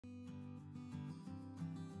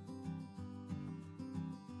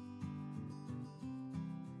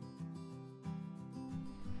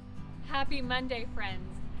Happy Monday,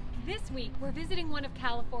 friends. This week, we're visiting one of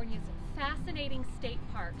California's fascinating state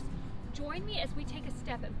parks. Join me as we take a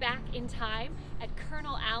step back in time at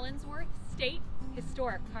Col Allensworth State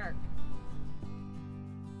Historic Park.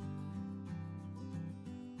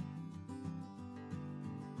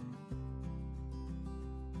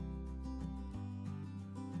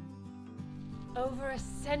 Over a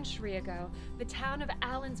century ago, the town of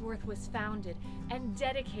Allensworth was founded and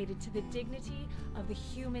dedicated to the dignity of the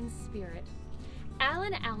human spirit.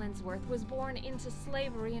 Allen Allensworth was born into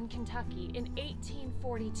slavery in Kentucky in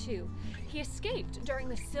 1842. He escaped during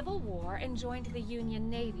the Civil War and joined the Union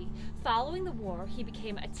Navy. Following the war, he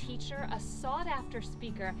became a teacher, a sought-after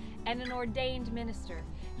speaker, and an ordained minister.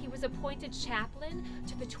 He was appointed chaplain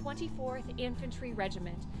to the 24th Infantry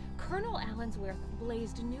Regiment. Col Allensworth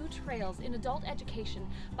blazed new trails in adult education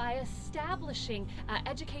by establishing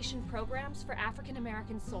education programs for African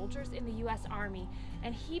American soldiers in the U.S. Army,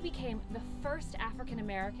 and he became the first African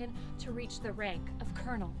American to reach the rank of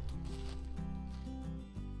colonel.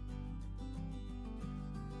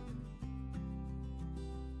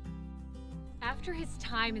 After his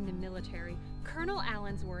time in the military, Col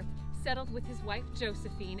Allensworth settled with his wife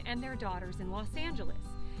Josephine and their daughters in Los Angeles,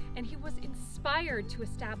 and he was inspired to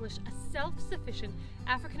establish a self-sufficient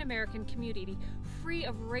African-American community free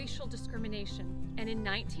of racial discrimination. And in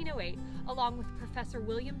 1908, along with Professor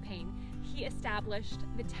William Payne, he established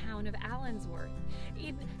the town of Allensworth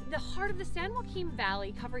in the heart of the San Joaquin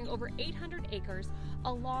Valley, covering over 800 acres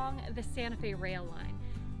along the Santa Fe rail line.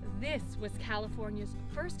 This was California's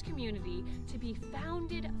first community to be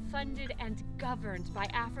founded, funded, and governed by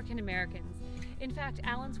African Americans. In fact,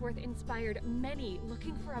 Allensworth inspired many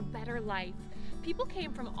looking for a better life. People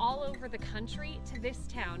came from all over the country to this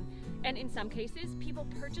town, and in some cases, people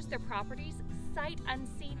purchased their properties sight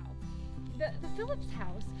unseen. The Phillips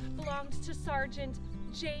House belonged to Sergeant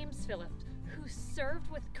James Phillips, who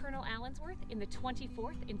served with Col Allensworth in the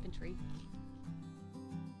 24th Infantry.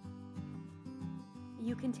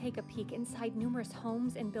 You can take a peek inside numerous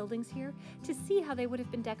homes and buildings here to see how they would have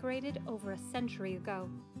been decorated over a century ago.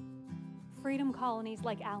 Freedom colonies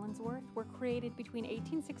like Allensworth were created between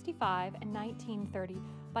 1865 and 1930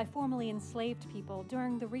 by formerly enslaved people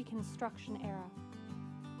during the Reconstruction era.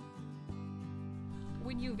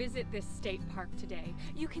 When you visit this state park today,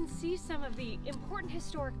 you can see some of the important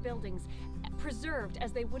historic buildings preserved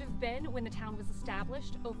as they would have been when the town was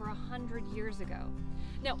established over 100 years ago.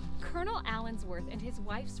 Now, Col Allensworth and his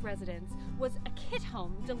wife's residence was a kit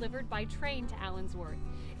home delivered by train to Allensworth.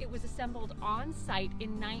 It was assembled on site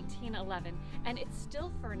in 1911, and it's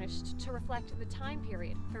still furnished to reflect the time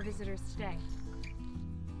period for visitors today.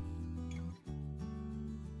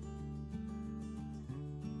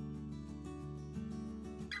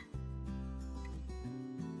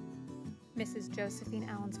 Mrs. Josephine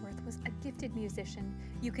Allensworth was a gifted musician.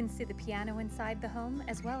 You can see the piano inside the home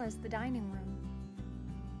as well as the dining room.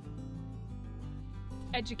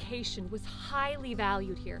 Education was highly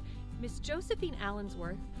valued here. Miss Josephine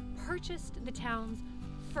Allensworth purchased the town's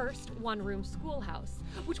first one-room schoolhouse,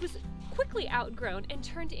 which was quickly outgrown and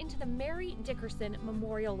turned into the Mary Dickinson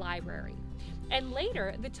Memorial Library. And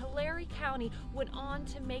later, the Tulare County went on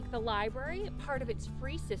to make the library part of its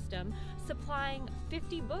free system, supplying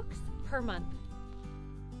 50 books per month.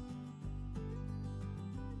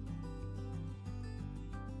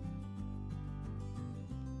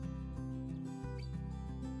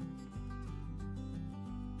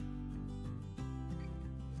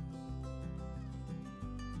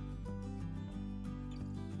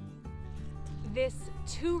 This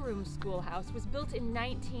two-room schoolhouse was built in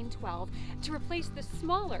 1912 to replace the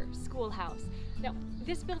smaller schoolhouse. Now,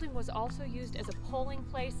 this building was also used as a polling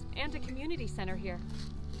place and a community center here.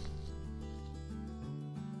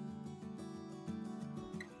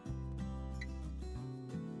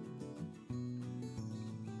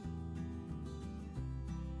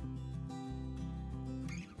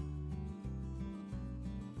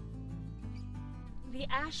 The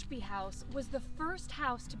Ashby House was the first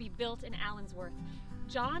house to be built in Allensworth.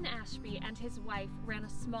 John Ashby and his wife ran a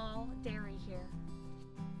small dairy here.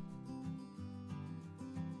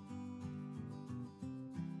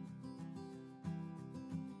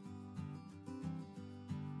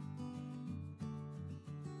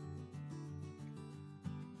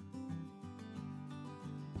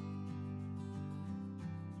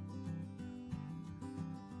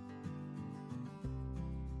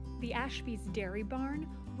 The Ashby's dairy barn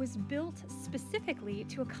was built specifically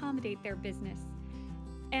to accommodate their business,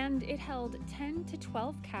 and it held 10 to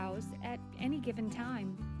 12 cows at any given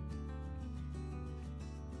time.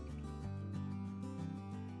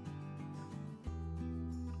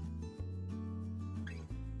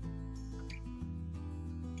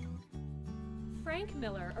 Frank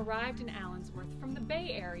Miller arrived in Allensworth from the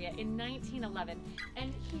Bay Area in 1911,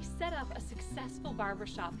 and he set up a successful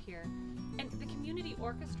barbershop here. And the community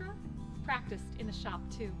orchestra practiced in the shop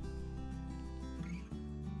too.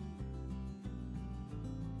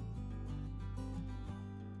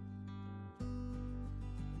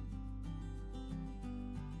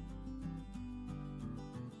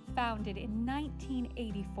 Founded in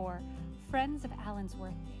 1984, Friends of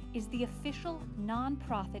Allensworth is the official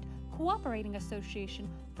non-profit cooperating association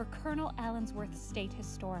for Col Allensworth State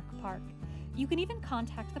Historic Park. You can even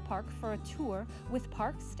contact the park for a tour with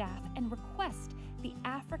park staff and request the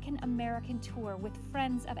African American tour with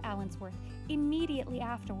Friends of Allensworth immediately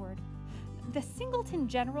afterward. The Singleton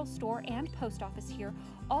General Store and Post Office here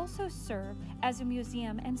also serve as a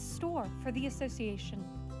museum and store for the association.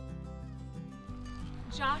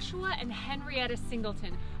 Joshua and Henrietta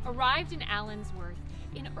Singleton arrived in Allensworth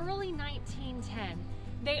in early 1910.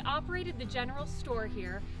 They operated the general store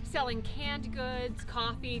here, selling canned goods,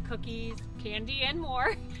 coffee, cookies, candy, and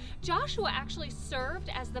more. Joshua actually served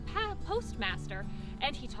as the postmaster,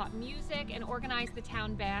 and he taught music and organized the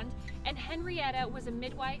town band, and Henrietta was a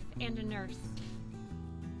midwife and a nurse.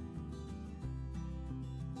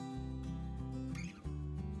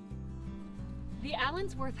 The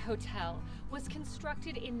Allensworth Hotel was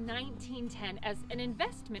constructed in 1910 as an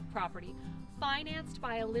investment property financed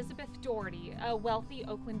by Elizabeth Doherty, a wealthy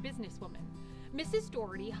Oakland businesswoman. Mrs.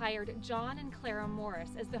 Doherty hired John and Clara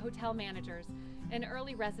Morris as the hotel managers, and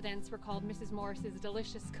early residents recalled Mrs. Morris's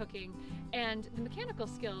delicious cooking and the mechanical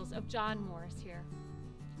skills of John Morris here.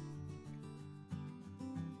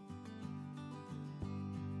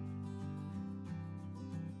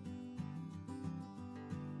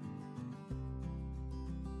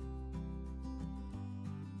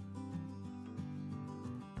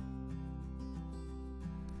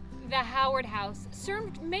 The Howard House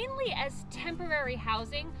served mainly as temporary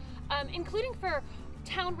housing, including for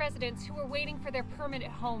town residents who were waiting for their permanent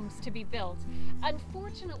homes to be built.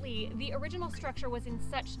 Unfortunately, the original structure was in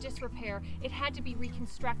such disrepair it had to be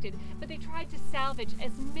reconstructed, but they tried to salvage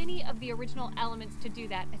as many of the original elements to do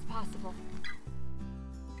that as possible.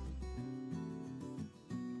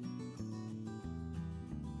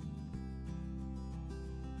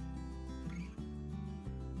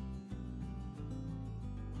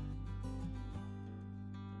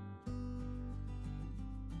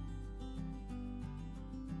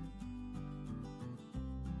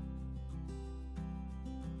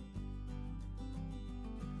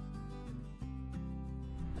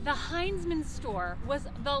 The Heinzman store was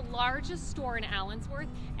the largest store in Allensworth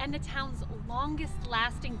and the town's longest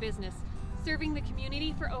lasting business, serving the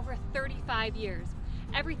community for over 35 years.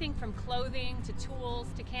 Everything from clothing to tools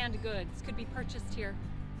to canned goods could be purchased here.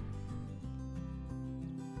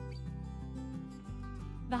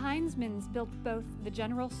 The Heinzmans built both the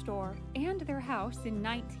general store and their house in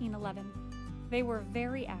 1911. They were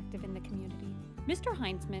very active in the community. Mr.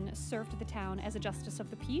 Heinzman served the town as a justice of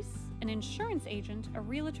the peace, an insurance agent, a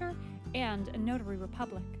realtor, and a notary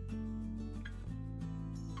public.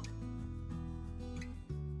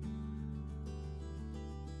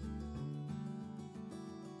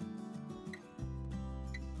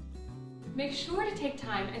 Make sure to take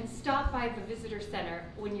time and stop by the visitor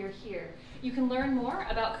center when you're here. You can learn more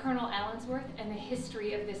about Col Allensworth and the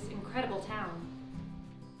history of this incredible town.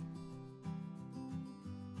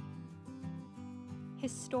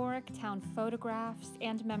 Historic town photographs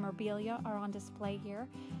and memorabilia are on display here,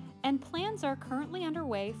 and plans are currently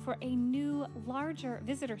underway for a new, larger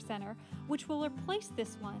visitor center, which will replace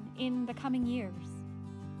this one in the coming years.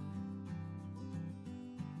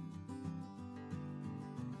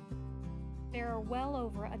 There are well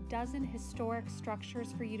over a dozen historic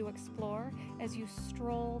structures for you to explore as you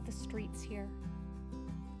stroll the streets here.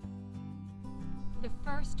 The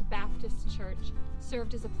First Baptist Church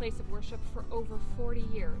served as a place of worship for over 40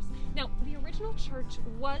 years. Now, the original church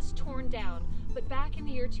was torn down, but back in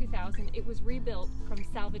the year 2000, it was rebuilt from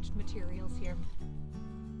salvaged materials here.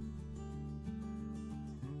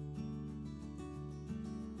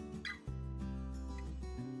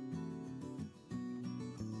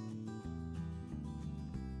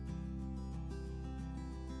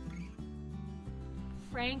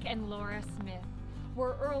 Frank and Laura Smith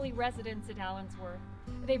were early residents at Allensworth.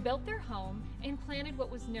 They built their home and planted what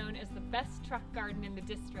was known as the best truck garden in the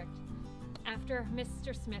district. After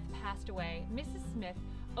Mr. Smith passed away, Mrs. Smith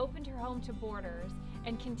opened her home to boarders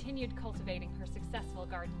and continued cultivating her successful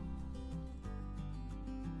garden.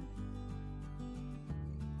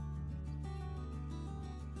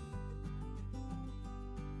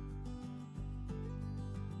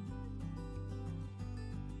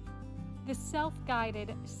 The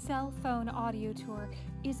self-guided cell phone audio tour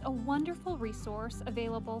is a wonderful resource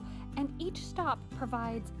available, and each stop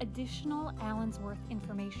provides additional Allensworth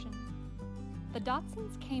information. The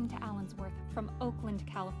Dotsons came to Allensworth from Oakland,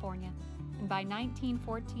 California, and by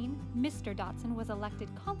 1914, Mr. Dotson was elected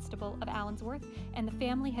constable of Allensworth, and the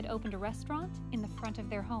family had opened a restaurant in the front of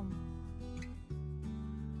their home.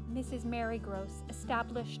 Mrs. Mary Gross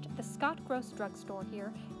established the Scott Gross drugstore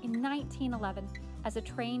here in 1911. As a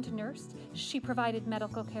trained nurse, she provided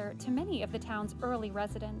medical care to many of the town's early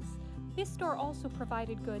residents. This store also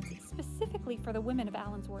provided goods specifically for the women of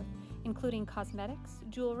Allensworth, including cosmetics,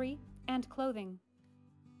 jewelry, and clothing.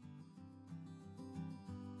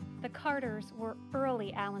 The Carters were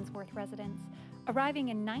early Allensworth residents, arriving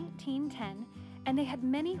in 1910, and they had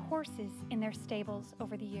many horses in their stables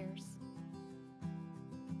over the years.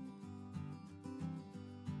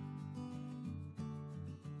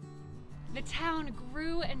 The town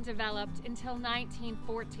grew and developed until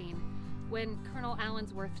 1914, when Colonel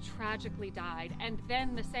Allensworth tragically died, and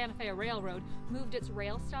then the Santa Fe Railroad moved its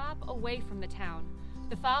rail stop away from the town.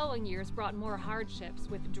 The following years brought more hardships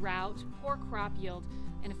with drought, poor crop yield,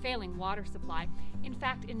 and a failing water supply. In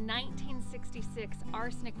fact, in 1966,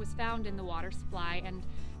 arsenic was found in the water supply, and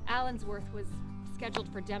Allensworth was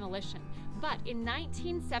scheduled for demolition. But in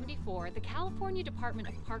 1974, the California Department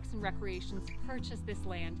of Parks and Recreation purchased this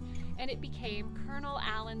land, and it became Col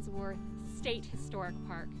Allensworth State Historic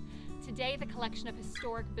Park. Today, the collection of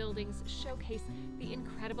historic buildings showcase the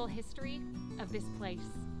incredible history of this place.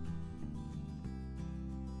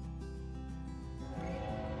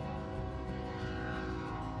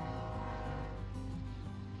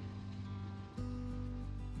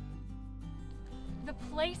 The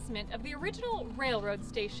placement of the original railroad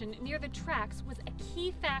station near the tracks was a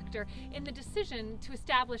key factor in the decision to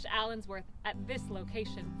establish Allensworth at this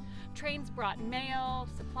location. Trains brought mail,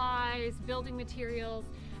 supplies, building materials,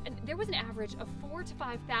 and there was an average of $4,000 to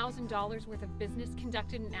 $5,000 worth of business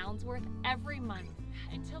conducted in Allensworth every month,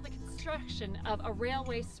 until the construction of a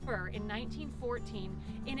railway spur in 1914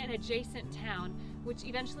 in an adjacent town, which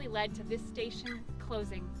eventually led to this station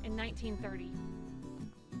closing in 1930.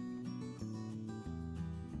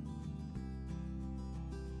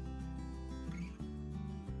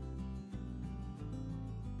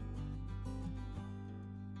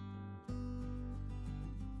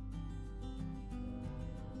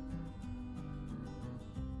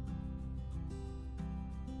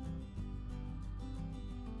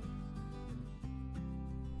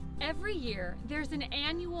 Every year, there's an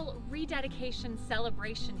annual rededication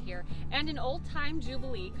celebration here and an old-time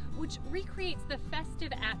jubilee, which recreates the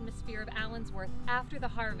festive atmosphere of Allensworth after the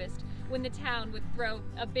harvest, when the town would throw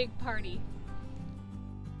a big party.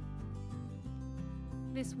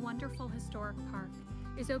 This wonderful historic park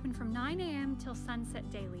is open from 9 a.m. till sunset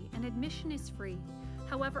daily, and admission is free.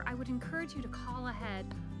 However, I would encourage you to call ahead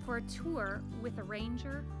for a tour with a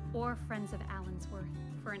ranger or friends of Allensworth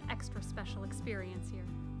for an extra special experience here.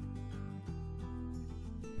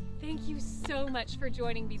 Thank you so much for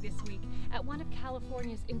joining me this week at one of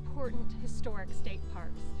California's important historic state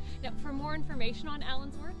parks. Now, for more information on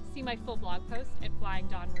Allensworth, see my full blog post at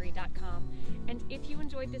flyingdawnmarie.com. And if you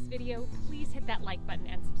enjoyed this video, please hit that like button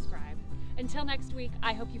and subscribe. Until next week,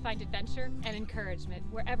 I hope you find adventure and encouragement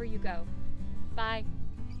wherever you go. Bye.